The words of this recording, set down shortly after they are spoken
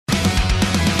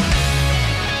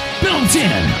Bolt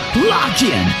in, lock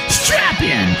in, strap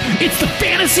in. It's the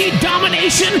Fantasy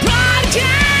Domination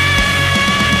Podcast!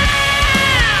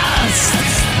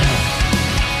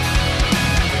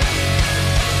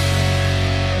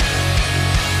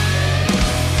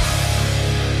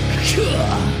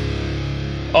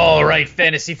 All right,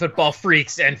 fantasy football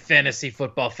freaks and fantasy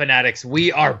football fanatics,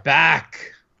 we are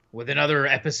back with another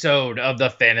episode of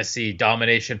the Fantasy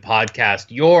Domination Podcast,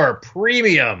 your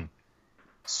premium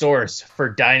source for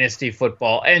dynasty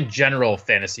football and general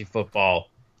fantasy football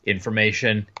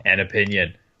information and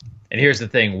opinion. And here's the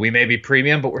thing, we may be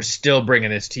premium, but we're still bringing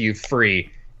this to you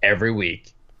free every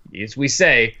week. As we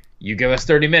say, you give us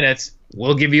 30 minutes,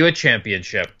 we'll give you a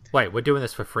championship. Wait, we're doing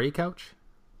this for free, Coach?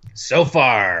 So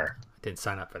far. Didn't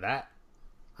sign up for that.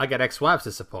 I got ex-wives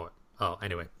to support. Oh,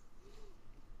 anyway.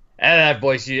 And that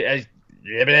voice,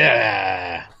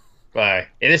 bye.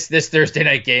 This Thursday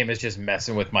night game is just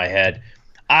messing with my head.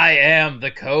 I am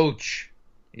the coach,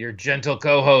 your gentle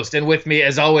co-host, and with me,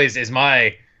 as always, is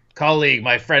my colleague,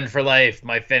 my friend for life,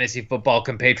 my fantasy football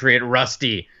compatriot,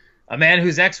 Rusty, a man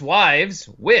whose ex-wives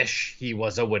wish he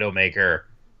was a Widowmaker.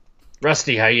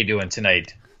 Rusty, how you doing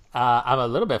tonight? I'm a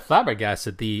little bit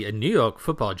flabbergasted. The New York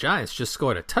Football Giants just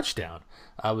scored a touchdown.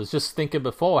 I was just thinking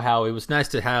before how it was nice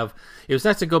to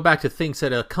go back to things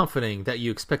that are comforting that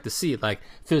you expect to see, like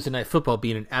Thursday Night Football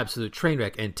being an absolute train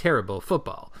wreck and terrible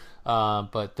football.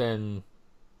 But then,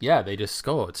 yeah, they just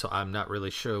scored, so I'm not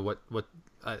really sure what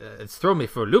it's thrown me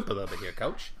for a loop a little bit here,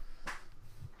 Coach.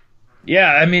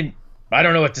 Yeah, I mean, I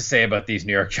don't know what to say about these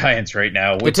New York Giants right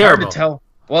now. They're terrible. Hard to tell.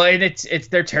 Well, and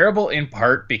they're terrible in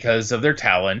part because of their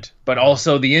talent, but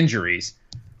also the injuries.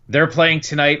 They're playing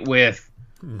tonight with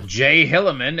Jay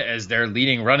Hilleman as their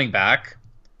leading running back.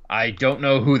 I don't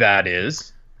know who that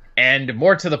is. And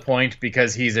more to the point,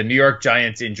 because he's a New York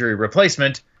Giants injury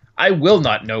replacement, I will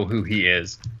not know who he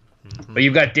is. Mm-hmm. But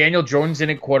you've got Daniel Jones in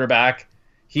at quarterback.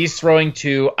 He's throwing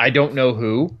to I don't know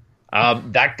who.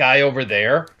 That guy over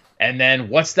there. And then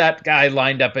what's that guy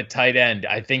lined up at tight end?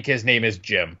 I think his name is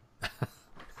Jim.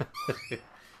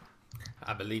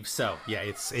 I believe so. Yeah,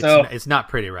 it's not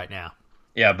pretty right now.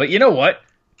 Yeah, but you know what?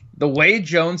 The way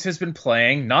Jones has been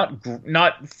playing,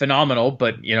 not phenomenal,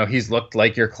 but you know he's looked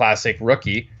like your classic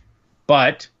rookie.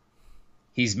 But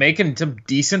he's making some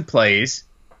decent plays.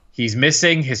 He's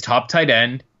missing his top tight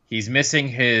end. He's missing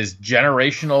his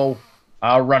generational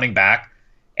running back,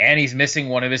 and he's missing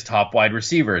one of his top wide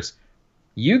receivers.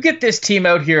 You get this team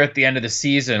out here at the end of the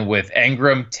season with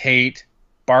Engram, Tate,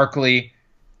 Barkley,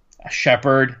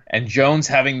 Shepard, and Jones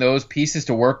having those pieces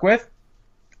to work with,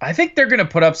 I think they're going to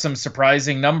put up some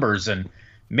surprising numbers and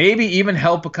maybe even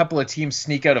help a couple of teams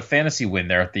sneak out a fantasy win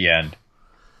there at the end.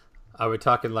 Are we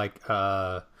talking like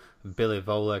Billy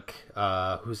Volek?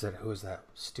 Who's that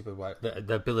stupid white?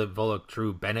 The Billy Volek,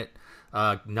 Drew Bennett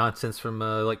nonsense from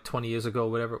like 20 years ago,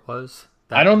 whatever it was.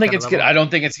 I don't think it's good. I don't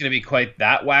think it's going to be quite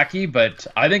that wacky, but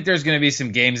I think there's going to be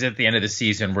some games at the end of the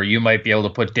season where you might be able to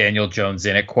put Daniel Jones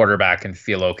in at quarterback and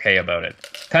feel okay about it.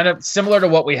 Kind of similar to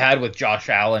what we had with Josh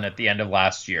Allen at the end of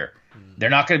last year. They're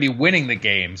not going to be winning the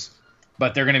games,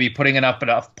 but they're going to be putting enough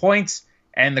points,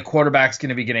 and the quarterback's going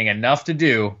to be getting enough to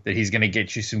do that he's going to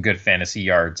get you some good fantasy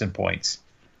yards and points.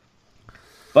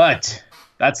 But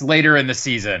that's later in the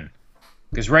season.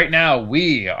 Because right now,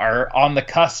 we are on the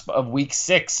cusp of Week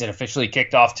 6. It officially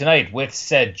kicked off tonight with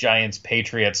said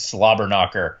Giants-Patriots slobber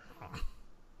knocker.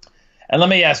 And let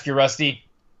me ask you, Rusty,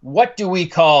 what do we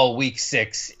call Week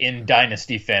 6 in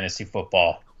Dynasty Fantasy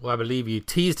Football? Well, I believe you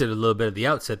teased it a little bit at the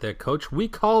outset there, Coach. We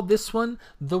call this one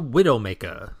the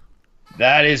Widowmaker.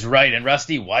 That is right. And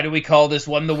Rusty, why do we call this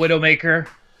one the Widowmaker?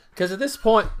 Because at this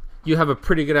point, you have a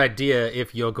pretty good idea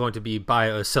if you're going to be buy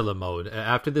or seller mode.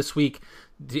 After this week,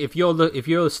 if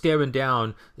you're staring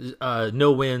down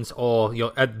no wins or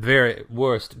you're at very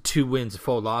worst 2 wins,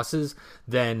 4 losses,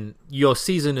 then your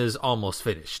season is almost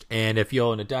finished. And if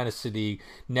you're in a dynasty league,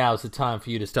 now's the time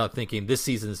for you to start thinking this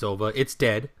season's over, it's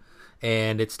dead,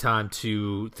 and it's time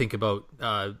to think about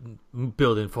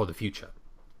building for the future.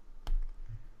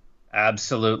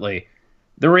 Absolutely.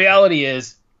 The reality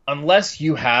is, unless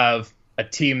you have a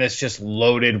team that's just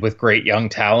loaded with great young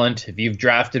talent, if you've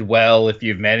drafted well, if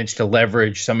you've managed to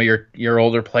leverage some of your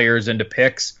older players into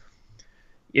picks,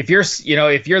 if you're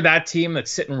that team that's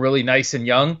sitting really nice and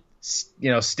young,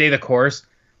 stay the course.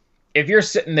 If you're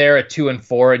sitting there at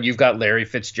 2-4 and you've got Larry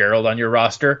Fitzgerald on your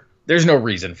roster, there's no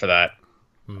reason for that.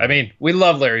 I mean, we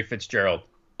love Larry Fitzgerald,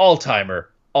 all-timer,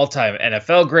 all-time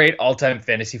NFL great, all-time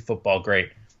fantasy football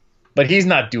great, but he's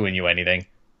not doing you anything.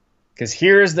 Because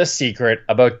here's the secret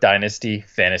about Dynasty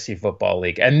Fantasy Football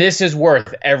League. And this is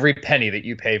worth every penny that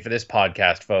you pay for this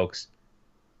podcast, folks.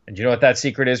 And do you know what that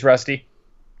secret is, Rusty?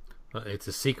 It's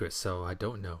a secret, so I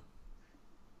don't know.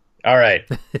 All right.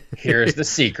 Here's the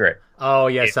secret. Oh,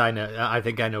 yes, I know. I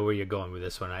think I know where you're going with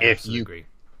this one. I absolutely agree.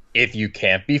 If you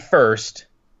can't be first,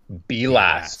 be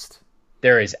last.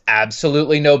 There is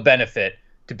absolutely no benefit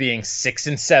to being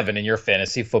 6-7 in your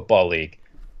fantasy football league.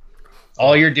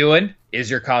 All you're doing is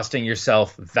you're costing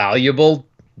yourself valuable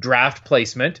draft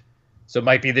placement. So it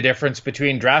might be the difference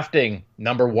between drafting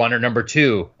number 1 or number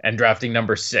 2 and drafting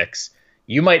number 6.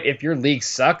 You might, if your league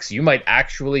sucks, you might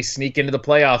actually sneak into the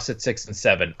playoffs at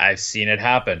 6-7. I've seen it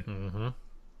happen. Mm-hmm.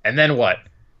 And then what?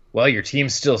 Well, your team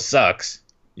still sucks.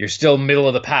 You're still middle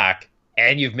of the pack,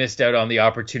 and you've missed out on the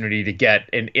opportunity to get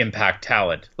an impact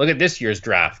talent. Look at this year's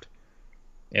draft.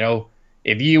 You know,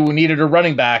 if you needed a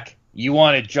running back, you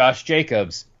wanted Josh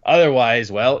Jacobs. Otherwise,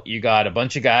 well, you got a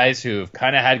bunch of guys who've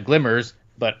kind of had glimmers,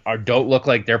 but don't look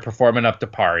like they're performing up to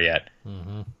par yet.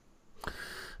 Mm-hmm.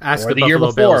 Ask or the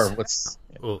Buffalo Bills.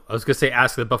 Well, I was going to say,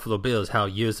 ask the Buffalo Bills how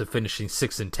years of finishing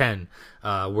 6-10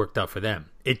 worked out for them.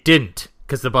 It didn't,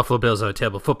 because the Buffalo Bills are a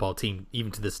terrible football team,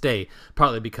 even to this day,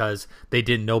 partly because they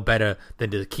didn't know better than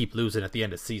to keep losing at the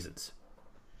end of seasons.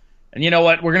 And you know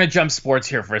what? We're going to jump sports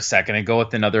here for a second and go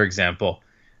with another example.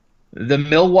 The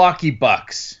Milwaukee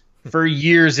Bucks, for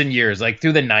years and years, like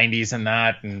through the 90s and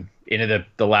that, and into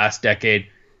the last decade,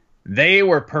 they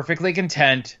were perfectly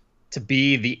content to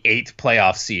be the 8th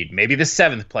playoff seed, maybe the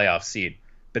 7th playoff seed.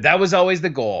 But that was always the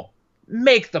goal.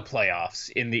 Make the playoffs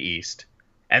in the East.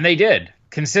 And they did,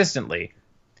 consistently.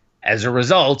 As a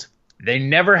result, they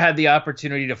never had the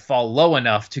opportunity to fall low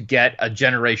enough to get a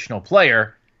generational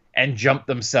player and jump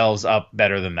themselves up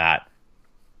better than that.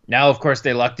 Now, of course,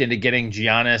 they lucked into getting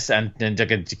Giannis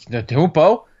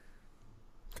Antetokounmpo,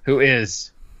 who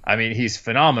is, I mean, he's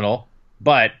phenomenal.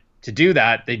 But to do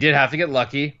that, they did have to get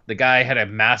lucky. The guy had a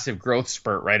massive growth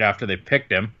spurt right after they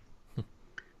picked him.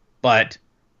 But,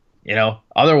 you know,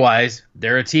 otherwise,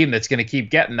 they're a team that's going to keep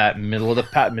getting that middle of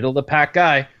the pack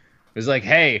guy who's like,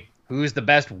 hey, who's the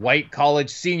best white college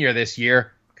senior this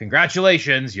year?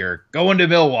 Congratulations, you're going to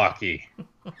Milwaukee.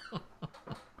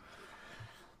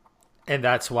 And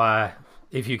that's why,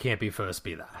 if you can't be first,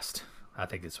 be last. I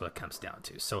think it's what it comes down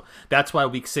to. So that's why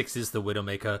week 6 is the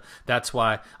Widowmaker. That's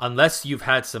why, unless you've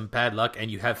had some bad luck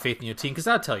and you have faith in your team, because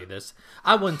I'll tell you this,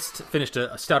 I once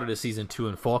started a season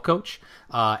 2-4 coach,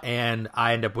 and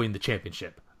I ended up winning the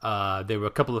championship. There were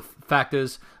a couple of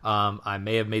factors. I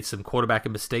may have made some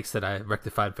quarterbacking mistakes that I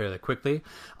rectified fairly quickly,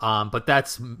 but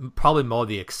that's probably more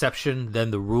the exception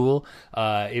than the rule.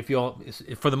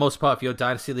 For the most part, if you're a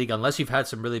dynasty league, unless you've had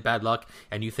some really bad luck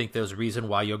and you think there's a reason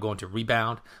why you're going to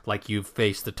rebound, like you've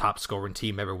faced the top scoring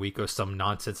team every week or some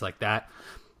nonsense like that,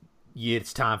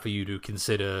 it's time for you to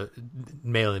consider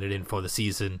mailing it in for the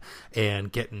season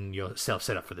and getting yourself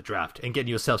set up for the draft and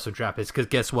getting yourself some draft picks. Because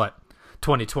guess what?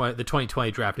 The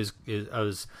 2020 draft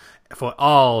is for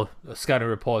all scouting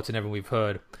reports and everything we've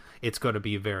heard, it's going to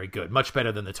be very good, much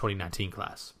better than the 2019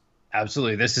 class.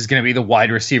 Absolutely. This is going to be the wide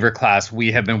receiver class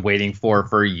we have been waiting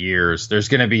for years. There's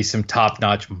going to be some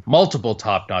multiple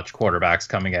top-notch quarterbacks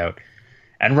coming out.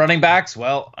 And running backs,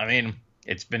 well, I mean,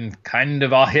 it's been kind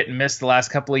of all hit and miss the last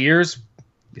couple of years,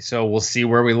 so we'll see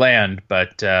where we land.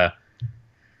 But,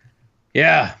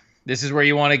 yeah, this is where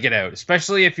you want to get out,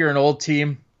 especially if you're an old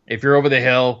team. If you're over the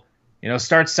hill,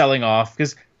 start selling off.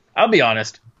 Because I'll be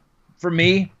honest, for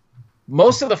me,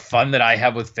 most of the fun that I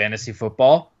have with fantasy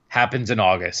football happens in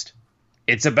August.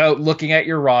 It's about looking at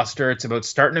your roster. It's about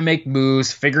starting to make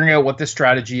moves, figuring out what the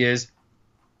strategy is.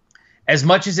 As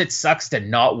much as it sucks to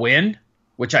not win,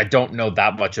 which I don't know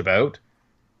that much about,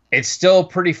 it's still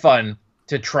pretty fun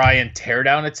to try and tear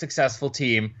down a successful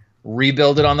team,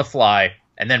 rebuild it on the fly,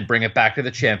 and then bring it back to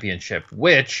the championship,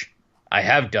 which I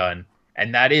have done.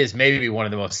 And that is maybe one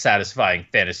of the most satisfying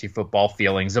fantasy football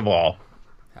feelings of all.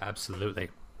 Absolutely.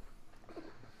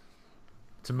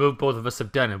 It's a move both of us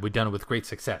have done, and we've done it with great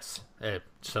success.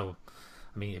 So,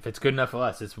 I mean, if it's good enough for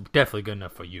us, it's definitely good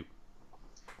enough for you.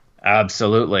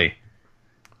 Absolutely.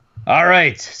 All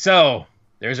right, so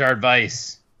there's our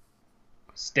advice.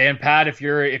 Stand pat if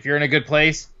you're in a good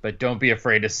place, but don't be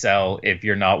afraid to sell if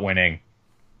you're not winning.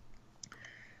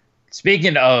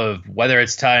 Speaking of whether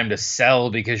it's time to sell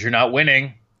because you're not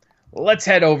winning, let's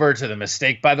head over to the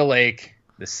Mistake by the Lake,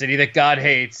 the city that God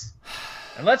hates,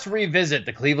 and let's revisit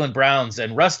the Cleveland Browns.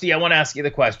 And Rusty, I want to ask you the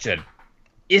question.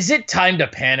 Is it time to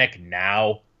panic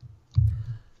now?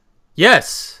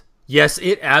 Yes. Yes,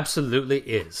 it absolutely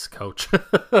is, Coach.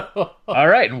 All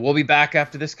right, and we'll be back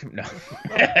after this. No.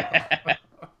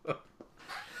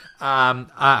 I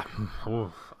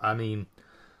mean,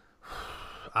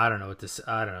 I don't know what this.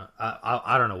 I don't know.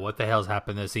 I don't know what the hell's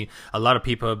happened this season. A lot of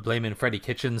people are blaming Freddie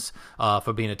Kitchens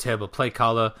for being a terrible play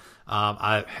caller.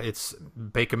 It's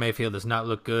Baker Mayfield does not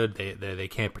look good. They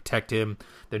can't protect him.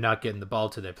 They're not getting the ball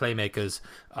to their playmakers.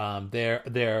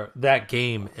 That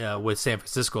game with San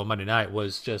Francisco Monday night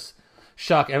was just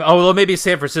shocking. Oh, well, maybe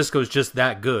San Francisco is just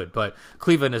that good, but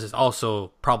Cleveland is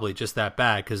also probably just that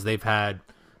bad because they've had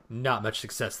not much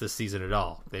success this season at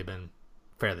all. They've been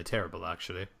fairly terrible,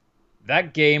 actually.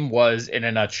 That game was, in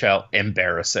a nutshell,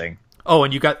 embarrassing. Oh,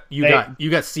 and you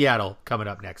got Seattle coming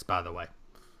up next, by the way.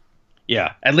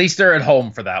 Yeah, at least they're at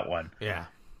home for that one. Yeah.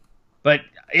 But,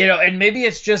 and maybe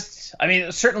it's just,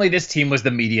 certainly this team was the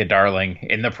media darling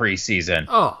in the preseason.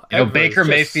 Oh, Baker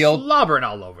Mayfield slobbering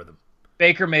all over them.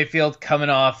 Baker Mayfield coming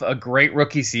off a great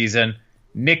rookie season.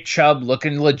 Nick Chubb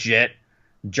looking legit.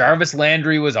 Jarvis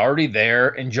Landry was already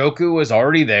there. Njoku was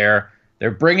already there.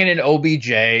 They're bringing in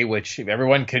OBJ, which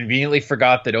everyone conveniently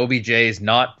forgot that OBJ is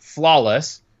not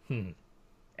flawless.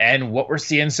 And what we're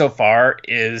seeing so far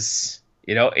is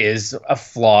a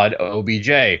flawed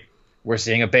OBJ. We're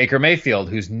seeing a Baker Mayfield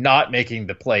who's not making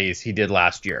the plays he did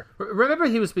last year. Remember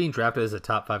he was being drafted as a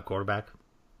top 5 quarterback?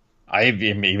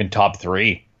 Even top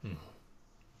 3.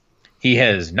 He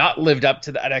has not lived up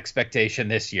to that expectation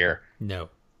this year. No.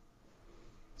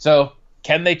 So,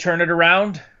 can they turn it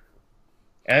around?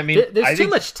 There's too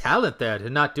much talent there to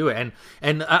not do it.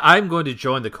 And I'm going to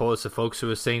join the chorus of folks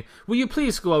who are saying, will you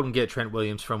please go out and get Trent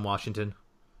Williams from Washington?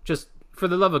 Just for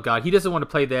the love of God. He doesn't want to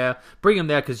play there. Bring him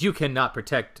there because you cannot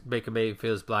protect Baker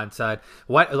Mayfield's blind side.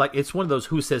 It's one of those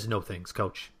who says no things,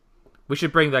 coach. We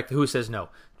should bring back the who says no.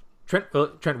 Trent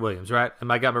Williams, right? Am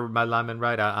I got my lineman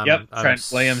right? Trent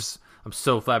Williams. I'm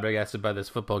so flabbergasted by this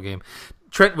football game.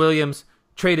 Trent Williams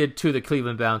traded to the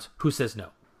Cleveland Browns. Who says no?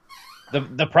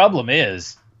 The problem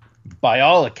is, by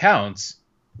all accounts,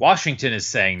 Washington is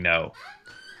saying no.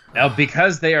 Now,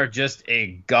 because they are just a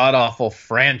god-awful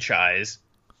franchise,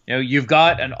 you've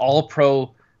got an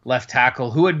all-pro left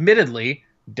tackle who admittedly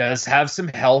does have some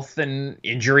health and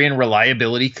injury and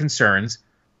reliability concerns.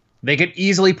 They could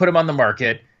easily put him on the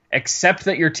market, accept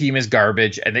that your team is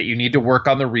garbage and that you need to work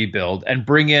on the rebuild and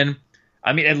bring in,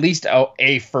 at least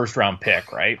a first-round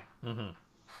pick, right? Mm-hmm.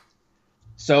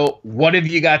 So what have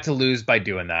you got to lose by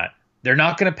doing that? They're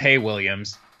not going to pay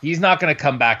Williams. He's not going to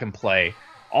come back and play.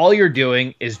 All you're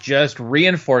doing is just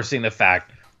reinforcing the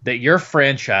fact that your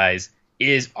franchise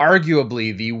is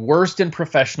arguably the worst in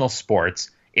professional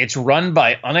sports. It's run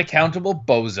by unaccountable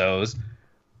bozos,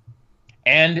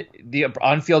 and the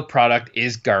on-field product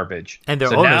is garbage. And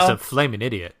their owner's a flaming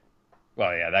idiot.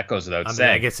 Well, yeah, that goes without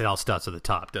saying. I guess it all starts at the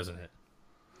top, doesn't it?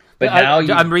 But now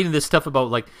I'm reading this stuff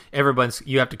about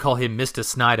you have to call him Mr.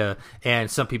 Snyder, and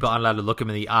some people aren't allowed to look him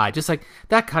in the eye. Just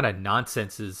that kind of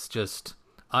nonsense is just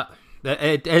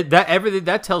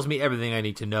that tells me everything I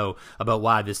need to know about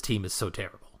why this team is so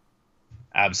terrible.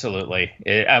 Absolutely.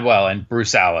 And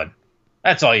Bruce Allen.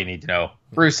 That's all you need to know.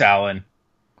 Bruce Allen.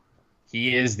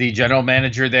 He is the general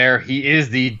manager there. He is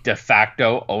the de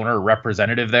facto owner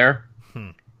representative there.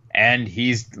 And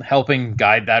he's helping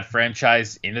guide that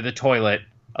franchise into the toilet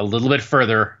a little bit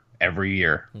further every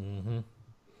year. Mm-hmm.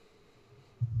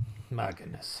 My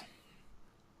goodness.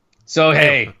 So,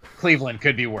 hey, Cleveland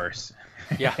could be worse.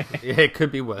 Yeah, it could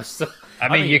be worse.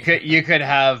 You could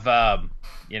have,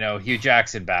 Hugh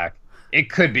Jackson back. It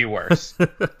could be worse.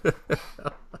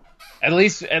 At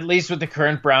least with the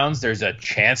current Browns, there's a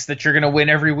chance that you're going to win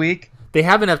every week. They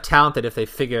have enough talent that if they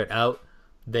figure it out,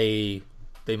 they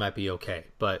might be okay.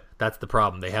 But that's the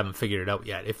problem. They haven't figured it out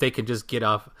yet. If they can just get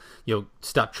off,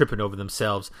 stop tripping over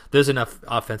themselves, there's enough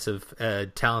offensive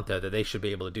talent there that they should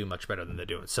be able to do much better than they're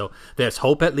doing. So there's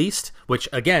hope at least, which,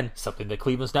 again, something that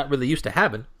Cleveland's not really used to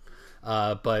having.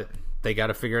 But they got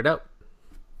to figure it out.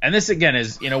 And this, again,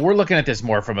 is, we're looking at this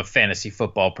more from a fantasy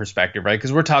football perspective, right?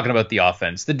 Because we're talking about the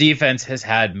offense. The defense has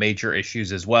had major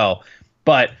issues as well.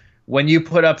 But when you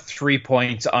put up 3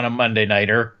 points on a Monday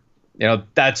nighter,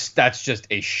 that's just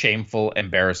a shameful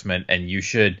embarrassment. And you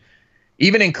should,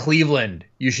 even in Cleveland,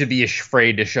 you should be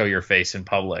afraid to show your face in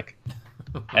public.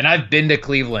 And I've been to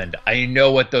Cleveland. I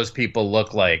know what those people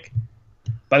look like.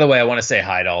 By the way, I want to say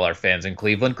hi to all our fans in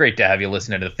Cleveland. Great to have you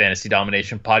listening to the Fantasy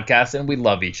Domination podcast, and we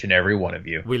love each and every one of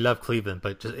you. We love Cleveland,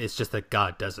 but it's just that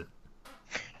God doesn't.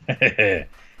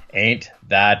 Ain't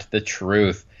that the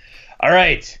truth? All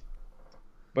right.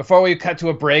 Before we cut to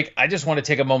a break, I just want to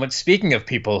take a moment. Speaking of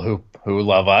people who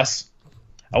love us,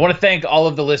 I want to thank all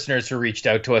of the listeners who reached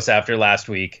out to us after last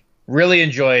week. Really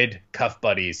enjoyed Cuff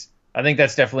Buddies. I think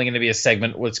that's definitely going to be a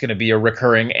segment what's going to be a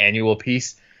recurring annual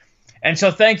piece. And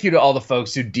so thank you to all the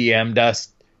folks who DM'd us,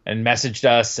 and messaged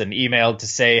us and emailed to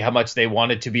say how much they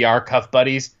wanted to be our Cuff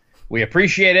Buddies. We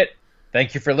appreciate it.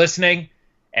 Thank you for listening.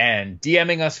 And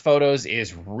DMing us photos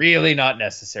is really not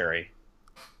necessary.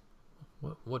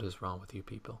 What is wrong with you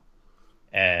people?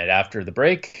 And after the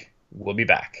break, we'll be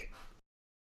back.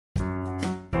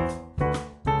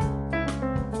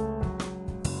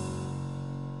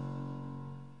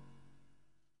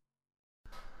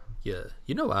 Yeah,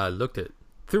 I looked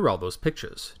through all those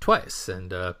pictures twice,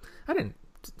 and I didn't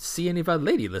see any of our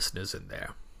lady listeners in there.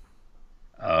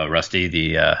 Rusty,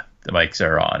 the mics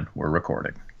are on. We're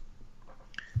recording.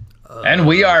 And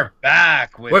we are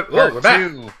back with part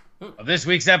 2 of this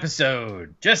week's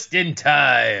episode, just in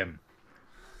time,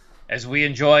 as we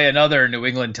enjoy another New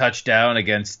England touchdown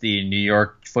against the New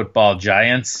York Football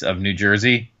Giants of New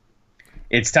Jersey.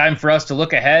 It's time for us to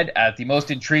look ahead at the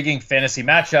most intriguing fantasy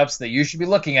matchups that you should be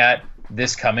looking at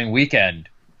this coming weekend.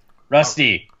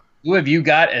 Rusty, who have you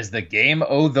got as the game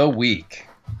of the week?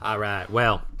 All right.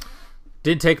 Well,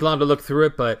 didn't take long to look through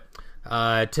it, but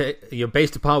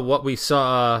based upon what we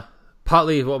saw,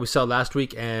 partly what we saw last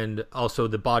week, and also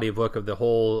the body of work of the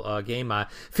whole game, my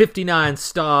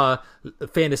 59-star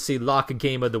fantasy lock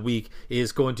game of the week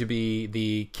is going to be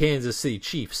the Kansas City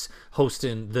Chiefs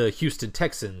hosting the Houston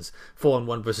Texans,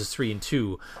 4-1 versus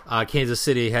 3-2. Kansas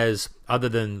City has, other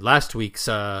than last week's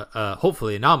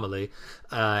hopefully anomaly,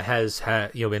 has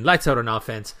had been lights out on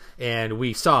offense, and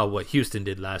we saw what Houston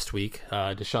did last week.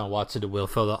 Deshaun Watson to Will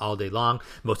Fuller all day long.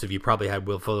 Most of you probably had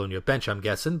Will Fuller on your bench, I'm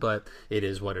guessing, but it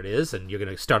is what it is, and you're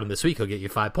going to start him this week. He'll get you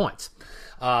 5 points.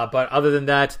 But other than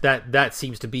that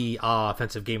seems to be our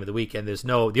offensive game of the week, and I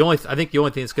think the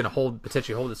only thing that's going to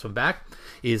potentially hold this one back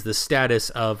is the status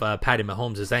of Patty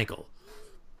Mahomes' ankle.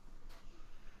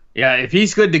 Yeah, if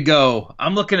he's good to go,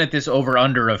 I'm looking at this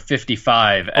over/under of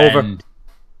 55. Over.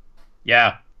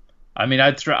 Yeah, I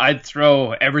memean, I'd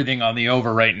throw everything on the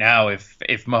over right now if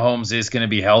Mahomes is going to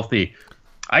be healthy.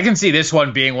 I can see this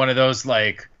one being one of those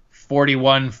like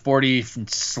 41-40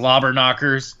 slobber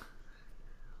knockers.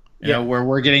 You know, where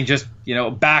we're getting just,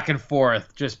 back and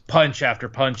forth, just punch after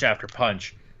punch after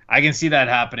punch. I can see that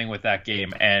happening with that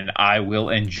game, and I will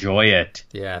enjoy it.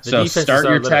 Yeah, the so start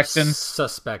your Texans.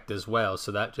 Suspect as well,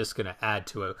 so that's just going to add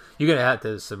to it. You're going to have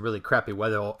to some really crappy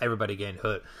weather, or everybody getting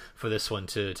hurt for this one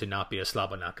to not be a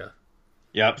slobber knocker.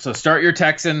 Yep, so start your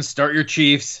Texans, start your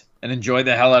Chiefs, and enjoy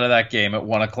the hell out of that game at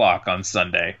 1 o'clock on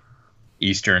Sunday.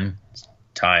 Eastern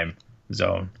time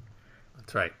zone.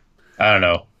 That's right. I don't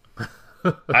know.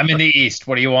 I'm in the East.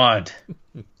 What do you want?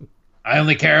 I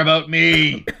only care about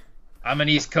me. I'm an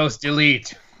East Coast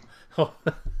elite. Oh.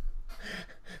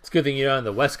 It's a good thing you're on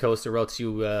the West Coast, or else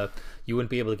you wouldn't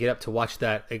be able to get up to watch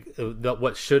that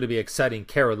what should be exciting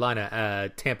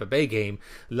Carolina Tampa Bay game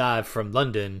live from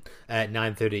London at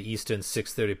 9:30 Eastern,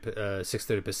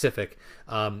 6:30 Pacific.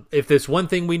 If there's one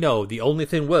thing we know, the only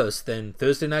thing worse than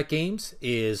Thursday night games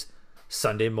is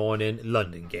Sunday morning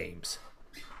London games.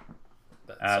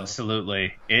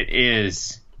 Absolutely. It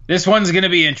is. This one's going to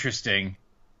be interesting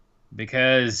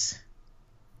because,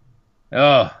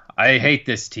 I hate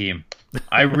this team.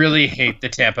 I really hate the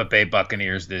Tampa Bay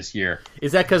Buccaneers this year.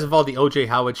 Is that because of all the O.J.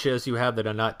 Howard shares you have that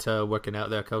are not working out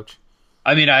there, Coach?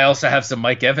 I mean, I also have some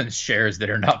Mike Evans shares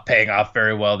that are not paying off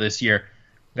very well this year.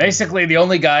 Basically, the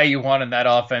only guy you want in that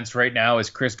offense right now is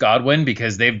Chris Godwin,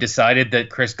 because they've decided that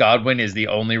Chris Godwin is the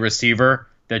only receiver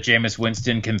that Jameis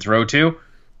Winston can throw to.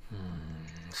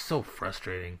 So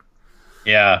frustrating.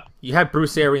 Yeah. You have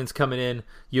Bruce Arians coming in.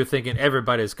 You're thinking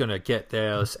everybody's going to get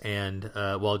theirs. And,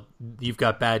 you've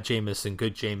got bad Jameis and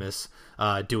good Jameis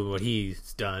doing what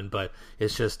he's done. But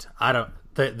it's just,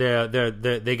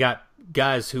 they got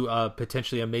guys who are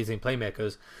potentially amazing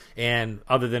playmakers. And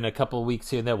other than a couple of weeks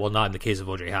here and there, well, not in the case of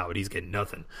O.J. Howard, he's getting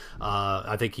nothing.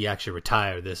 I think he actually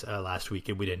retired this last week,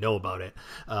 and we didn't know about it.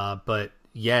 But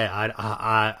yeah,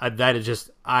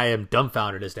 I am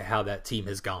dumbfounded as to how that team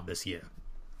has gone this year.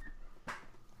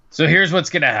 So here's what's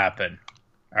going to happen.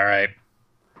 All right.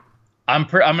 I'm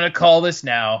going to call this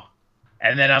now,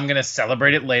 and then I'm going to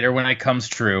celebrate it later when it comes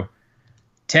true.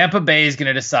 Tampa Bay is going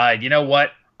to decide, you know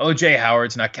what? O.J.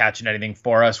 Howard's not catching anything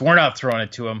for us. We're not throwing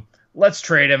it to him. Let's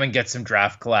trade him and get some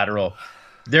draft collateral.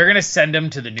 They're going to send him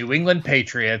to the New England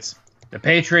Patriots. The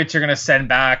Patriots are going to send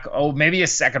back, maybe a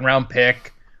second-round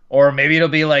pick, or maybe it'll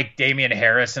be like Damian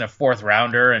Harris in a fourth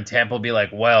rounder, and Tampa will be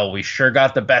like, well, we sure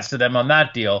got the best of them on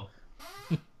that deal.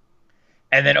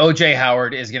 And then O.J.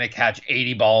 Howard is going to catch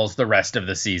 80 balls the rest of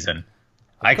the season.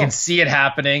 I can see it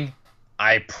happening.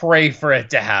 I pray for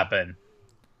it to happen.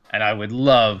 And I would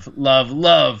love, love,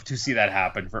 love to see that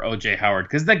happen for O.J. Howard,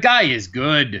 because the guy is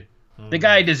good. The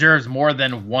guy deserves more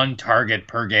than one target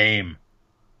per game.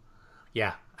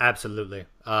 Yeah, Absolutely.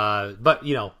 But,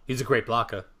 he's a great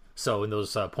blocker. So in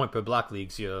those point per block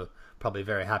leagues, you're probably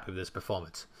very happy with his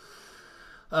performance.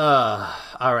 All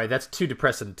right, that's too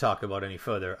depressing to talk about any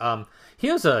further.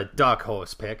 Here's a dark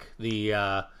horse pick.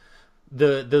 The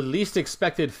least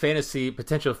expected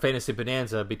potential fantasy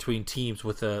bonanza between teams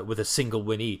with a single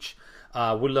win each.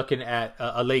 We're looking at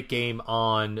a late game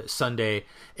on Sunday.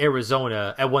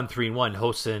 Arizona at 1-3-1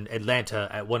 hosting Atlanta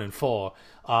at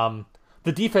 1-4.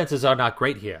 The defenses are not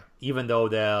great here, even though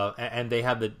they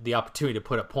have the opportunity to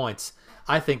put up points.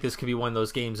 I think this could be one of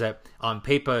those games that, on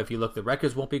paper, if you look, the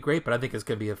records won't be great, but I think it's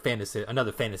going to be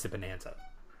another fantasy bonanza.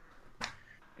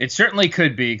 It certainly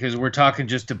could be, because we're talking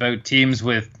just about teams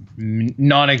with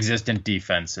non-existent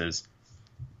defenses.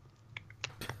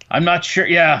 I'm not sure.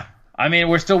 Yeah, I mean,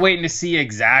 we're still waiting to see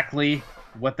exactly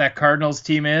what that Cardinals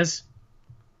team is.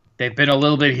 They've been a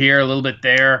little bit here, a little bit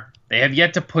there. They have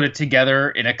yet to put it together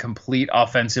in a complete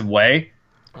offensive way.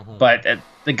 Mm-hmm. But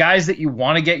the guys that you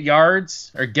want to get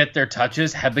yards or get their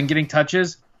touches have been getting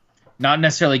touches, not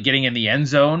necessarily getting in the end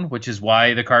zone, which is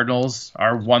why the Cardinals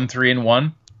are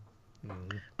 1-3-1.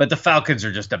 Mm-hmm. But the Falcons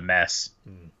are just a mess.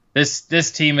 Mm-hmm.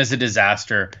 This team is a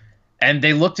disaster, and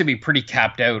they look to be pretty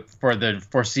capped out for the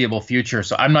foreseeable future.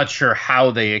 So I'm not sure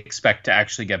how they expect to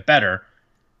actually get better.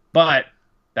 But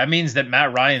that means that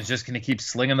Matt Ryan's just going to keep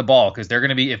slinging the ball, because they're going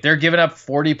to be, if they're giving up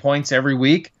 40 points every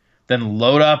week, then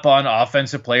load up on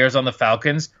offensive players on the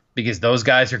Falcons, because those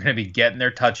guys are going to be getting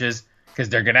their touches because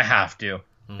they're going to have to.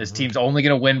 Mm-hmm. This team's only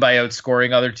going to win by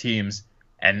outscoring other teams,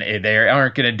 and they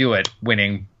aren't going to do it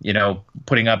winning,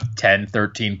 putting up 10,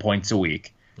 13 points a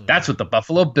week. Mm-hmm. That's what the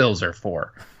Buffalo Bills are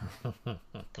for.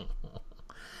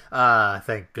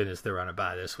 Thank goodness they're on a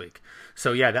bye this week.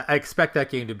 So yeah, I expect that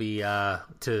game to be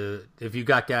if you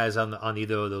got guys on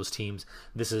either of those teams,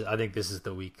 I think this is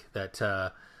the week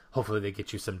that hopefully they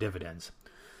get you some dividends.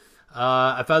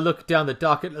 If I look down the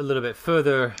docket a little bit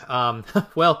further,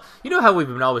 well, you know how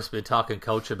we've always been talking,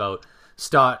 Coach, about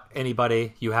start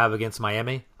anybody you have against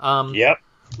Miami. Yep.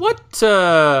 What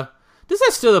does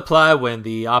that still apply when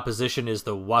the opposition is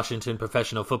the Washington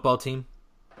professional football team?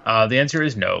 The answer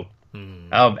is no.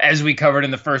 As we covered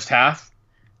in the first half,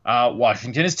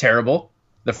 Washington is terrible.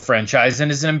 The franchise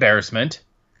is an embarrassment.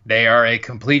 They are a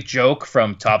complete joke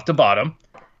from top to bottom.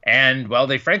 And, well,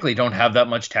 they frankly don't have that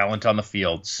much talent on the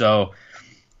field. So,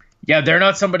 yeah, they're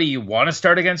not somebody you want to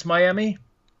start against Miami.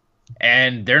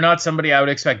 And they're not somebody I would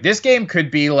expect. This game could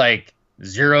be like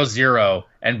 0-0,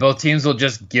 and both teams will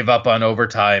just give up on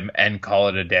overtime and call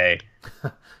it a day.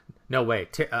 No way.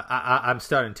 I'm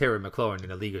starting Terry McLaurin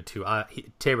in a league or two.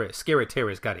 Scary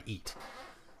Terry's got to eat.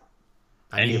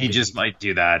 And he just might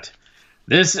do that.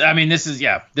 This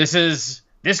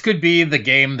could be the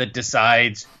game that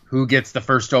decides who gets the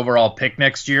first overall pick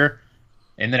next year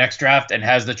in the next draft and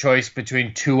has the choice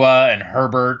between Tua and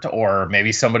Herbert or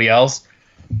maybe somebody else.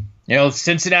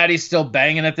 Cincinnati's still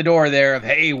banging at the door there of,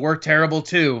 hey, we're terrible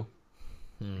too.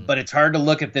 But it's hard to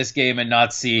look at this game and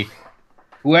not see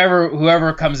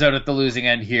whoever comes out at the losing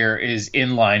end here is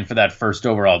in line for that first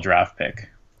overall draft pick.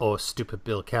 Or stupid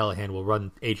Bill Callahan will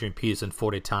run Adrian Peterson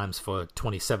 40 times for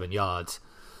 27 yards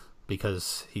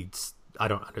because I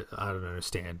don't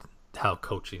understand how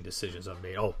coaching decisions are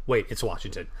made. Oh, wait, it's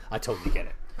Washington. I totally get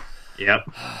it. Yep.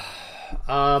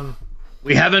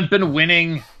 We haven't been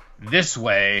winning this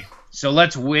way, so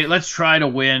let's try to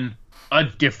win a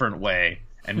different way.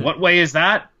 And what way is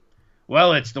that?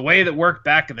 Well, it's the way that worked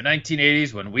back in the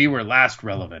 1980s when we were last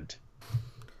relevant.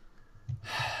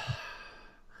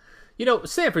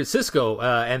 San Francisco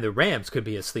and the Rams could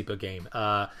be a sleeper game.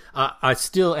 I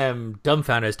still am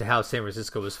dumbfounded as to how San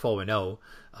Francisco is 4-0.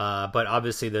 But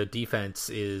obviously the defense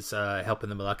is helping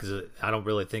them a lot because I don't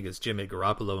really think it's Jimmy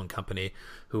Garoppolo and company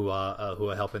who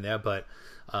are helping there. But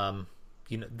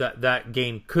that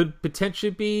game could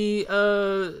potentially be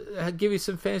give you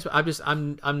some fans.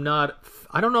 I'm not.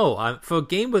 I don't know. For a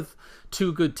game with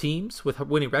two good teams with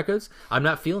winning records, I'm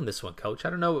not feeling this one, Coach. I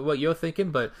don't know what you're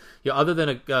thinking, but other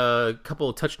than a couple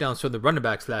of touchdowns from the running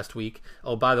backs last week.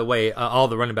 Oh, by the way, all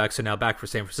the running backs are now back for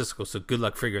San Francisco, so good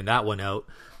luck figuring that one out,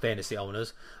 fantasy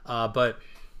owners. But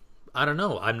I don't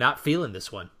know. I'm not feeling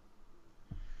this one.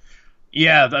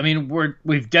 Yeah, I mean,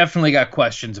 we've definitely got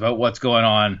questions about what's going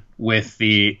on with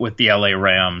the LA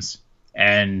Rams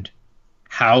and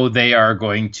how they are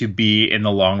going to be in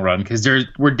the long run, because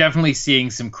we're definitely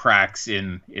seeing some cracks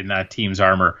in that team's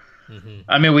armor. Mm-hmm.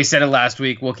 I mean, we said it last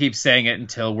week. We'll keep saying it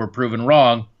until we're proven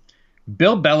wrong.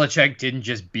 Bill Belichick didn't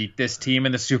just beat this team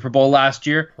in the Super Bowl last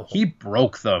year. He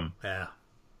broke them. Yeah,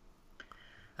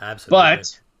 absolutely.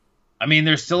 But, I mean,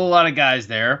 there's still a lot of guys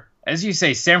there. As you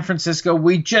say, San Francisco,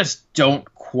 we just don't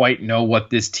quite know what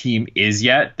this team is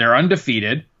yet. They're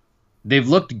undefeated. They've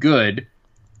looked good.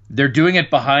 They're doing it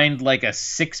behind like a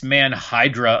 6-man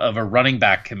hydra of a running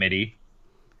back committee.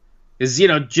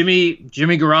 Jimmy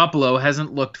Garoppolo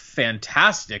hasn't looked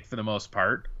fantastic for the most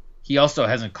part. He also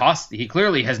he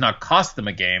clearly has not cost them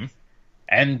a game,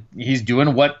 and he's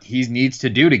doing what he needs to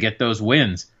do to get those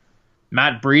wins.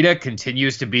 Matt Breida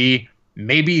continues to be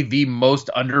maybe the most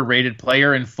underrated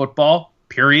player in football,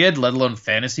 period, let alone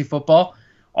fantasy football.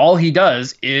 All he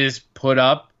does is put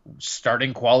up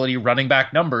starting quality running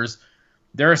back numbers.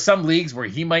 There are some leagues where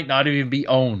he might not even be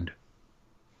owned.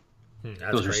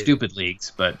 Those are stupid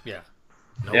leagues, but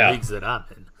leagues that I'm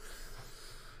in.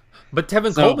 But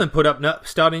Tevin Coleman put up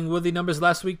starting worthy numbers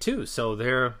last week too, so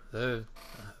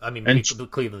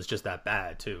Cleveland's just that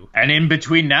bad too. And in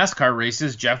between NASCAR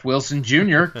races, Jeff Wilson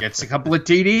Jr. gets a couple of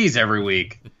TDs every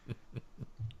week.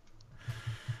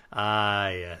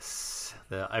 Yes,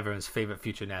 everyone's favorite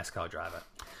future NASCAR driver.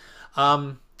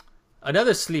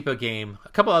 Another sleeper game, a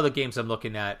couple other games I'm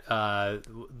looking at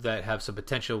that have some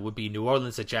potential would be New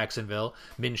Orleans at Jacksonville.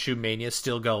 Minshew Mania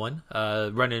still going,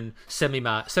 running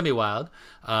semi-wild,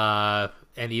 and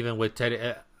even with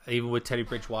Teddy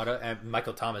Bridgewater, and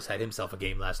Michael Thomas had himself a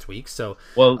game last week. So,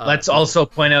 let's also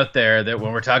point out there that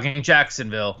when we're talking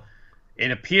Jacksonville,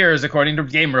 it appears, according to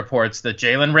game reports, that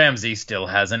Jalen Ramsey still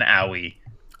has an owie.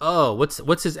 Oh,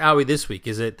 what's his owie this week?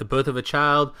 Is it the birth of a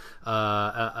child,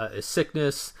 a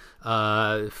sickness,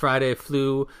 Friday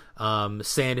flu,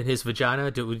 sand in his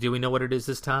vagina? Do we know what it is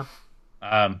this time?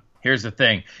 Here's the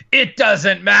thing. It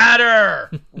doesn't matter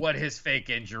what his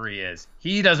fake injury is.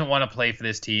 He doesn't want to play for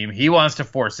this team. He wants to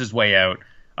force his way out.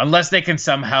 Unless they can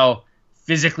somehow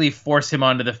physically force him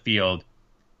onto the field,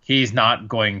 he's not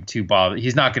going to bother.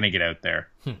 He's not going to get out there.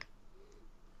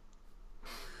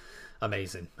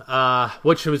 Amazing.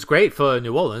 Which was great for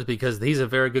New Orleans because he's a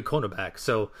very good cornerback.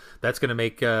 So that's going to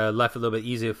make life a little bit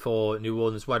easier for New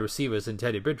Orleans wide receivers and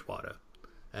Teddy Bridgewater.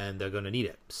 And they're going to need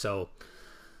it. So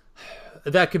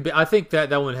that could be. I think that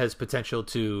one has potential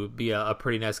to be a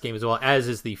pretty nice game as well, as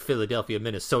is the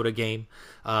Philadelphia-Minnesota game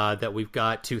that we've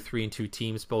got 2-3-2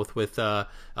 teams, both with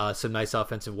some nice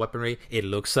offensive weaponry. It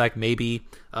looks like maybe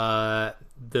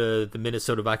the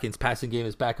Minnesota Vikings passing game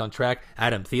is back on track.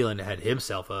 Adam Thielen had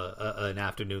himself an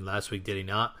afternoon last week, did he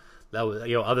not? That was,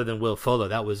 other than Will Fuller,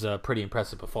 that was a pretty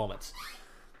impressive performance.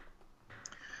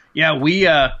 Yeah, we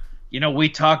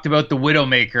talked about the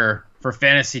Widowmaker for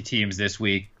fantasy teams this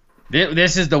week.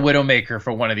 This is the Widowmaker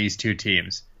for one of these two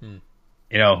teams.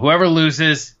 Whoever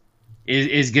loses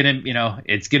is gonna,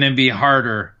 it's gonna be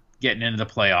harder getting into the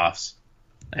playoffs.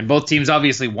 And both teams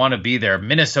obviously want to be there.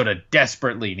 Minnesota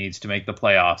desperately needs to make the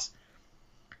playoffs.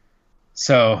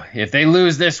 So if they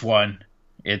lose this one,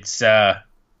 it's gonna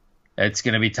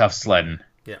be tough sledding.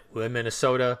 Yeah, well, in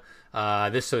Minnesota,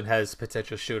 this one has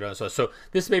potential shootouts. So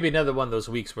this may be another one of those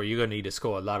weeks where you're going to need to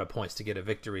score a lot of points to get a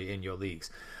victory in your leagues.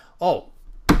 Oh,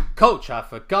 Coach, I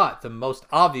forgot the most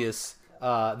obvious.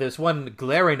 There's one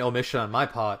glaring omission on my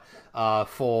part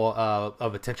for a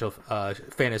potential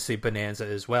fantasy bonanza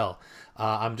as well.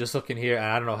 I'm just looking here, and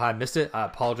I don't know how I missed it. I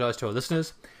apologize to our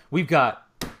listeners. We've got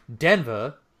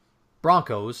Denver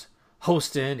Broncos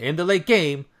hosting in the late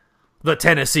game the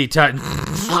Tennessee Titans.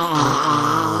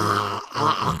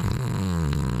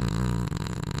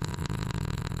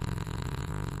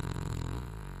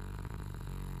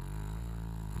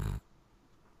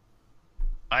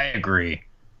 I agree.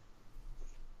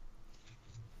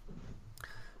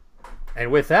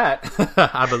 And with that,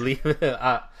 I believe,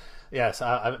 yes,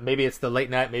 maybe it's the late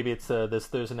night, maybe it's this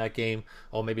Thursday night game,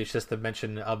 or maybe it's just the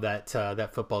mention of that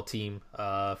football team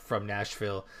from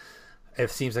Nashville. It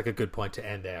seems like a good point to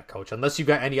end there, Coach. Unless you've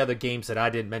got any other games that I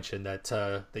didn't mention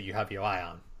that you have your eye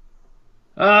on.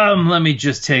 Let me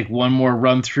just take one more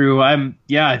run through.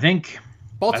 I think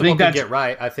Baltimore can get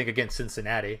right, I think, against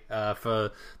Cincinnati.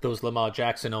 For those Lamar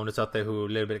Jackson owners out there who are a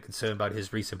little bit concerned about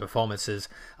his recent performances,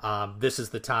 this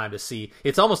is the time to see.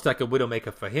 It's almost like a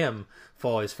Widowmaker for him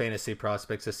for his fantasy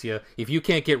prospects this year. If you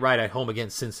can't get right at home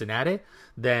against Cincinnati,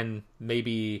 then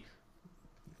maybe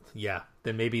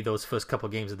those first couple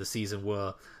games of the season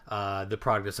were the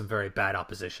product of some very bad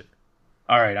opposition.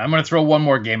 All right, I'm going to throw one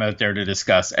more game out there to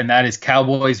discuss, and that is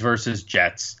Cowboys versus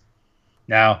Jets.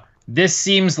 Now, this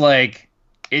seems like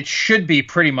it should be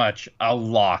pretty much a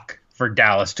lock for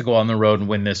Dallas to go on the road and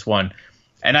win this one.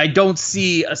 And I don't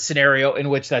see a scenario in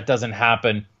which that doesn't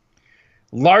happen,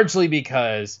 largely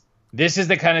because this is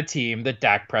the kind of team that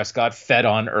Dak Prescott fed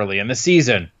on early in the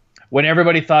season. When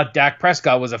everybody thought Dak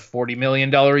Prescott was a $40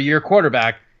 million a year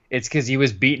quarterback, it's because he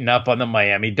was beaten up on the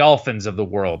Miami Dolphins of the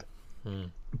world.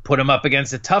 Put him up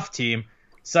against a tough team.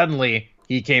 Suddenly,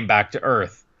 he came back to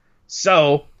earth.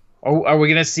 So are we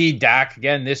going to see Dak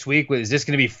again this week? Is this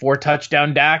going to be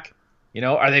 4-touchdown Dak?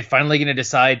 Are they finally going to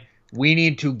decide we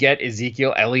need to get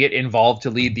Ezekiel Elliott involved to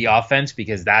lead the offense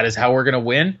because that is how we're going to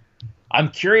win? I'm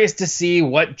curious to see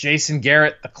what Jason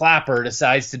Garrett, the clapper,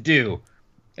 decides to do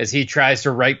as he tries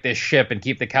to right this ship and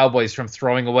keep the Cowboys from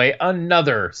throwing away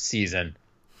another season.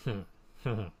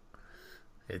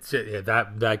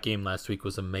 That game last week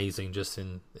was amazing just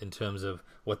in terms of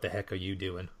what the heck are you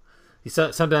doing?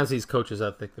 Sometimes these coaches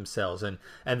outthink themselves, and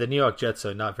the New York Jets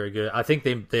are not very good. I think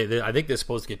they're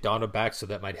supposed to get Donald back, so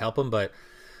that might help them, but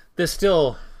they're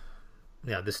still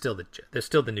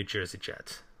the New Jersey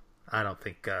Jets. I don't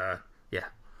think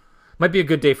might be a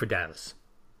good day for Dallas.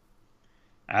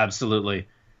 Absolutely.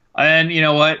 And you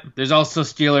know what? There's also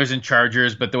Steelers and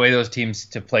Chargers, but the way those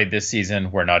teams have played this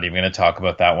season, we're not even going to talk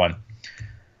about that one.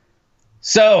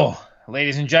 So,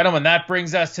 ladies and gentlemen, that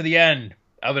brings us to the end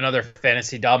of another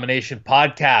Fantasy Domination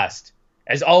podcast.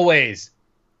 As always,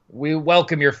 we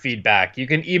welcome your feedback. You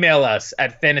can email us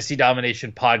at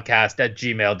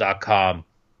fantasydominationpodcast@gmail.com.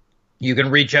 You can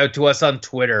reach out to us on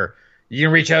Twitter. You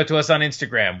can reach out to us on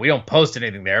Instagram. We don't post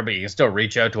anything there, but you can still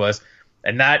reach out to us.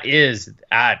 And that is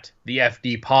at the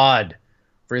FD Pod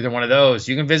for either one of those.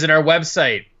 You can visit our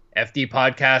website,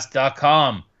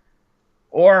 fdpodcast.com.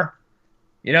 Or,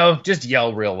 just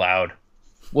yell real loud.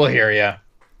 We'll hear you.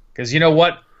 Because you know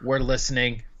what? We're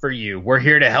listening for you. We're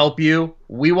here to help you.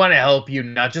 We want to help you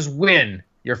not just win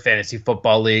your fantasy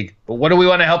football league, but what do we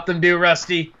want to help them do,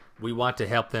 Rusty? We want to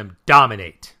help them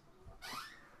dominate.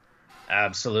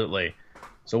 Absolutely.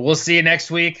 So we'll see you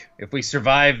next week if we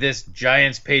survive this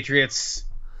Giants-Patriots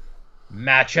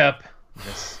matchup,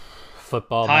 this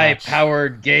football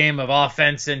high-powered game of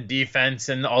offense and defense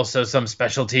and also some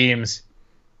special teams.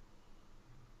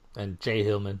 And Jay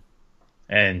Hillman.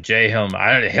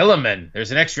 Hilliman.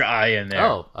 There's an extra I in there.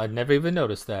 Oh, I'd never even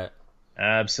noticed that.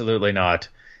 Absolutely not.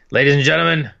 Ladies and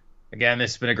gentlemen, again,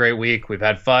 this has been a great week. We've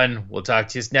had fun. We'll talk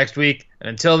to you next week. And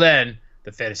until then,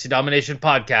 the Fantasy Domination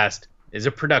Podcast is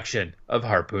a production of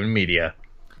Harpoon Media.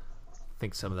 I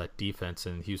think some of that defense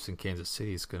in Houston, Kansas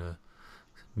City is going to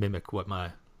mimic what my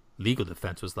legal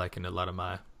defense was like in a lot of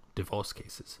my divorce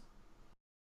cases.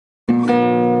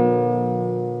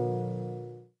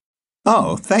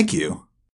 Oh, thank you.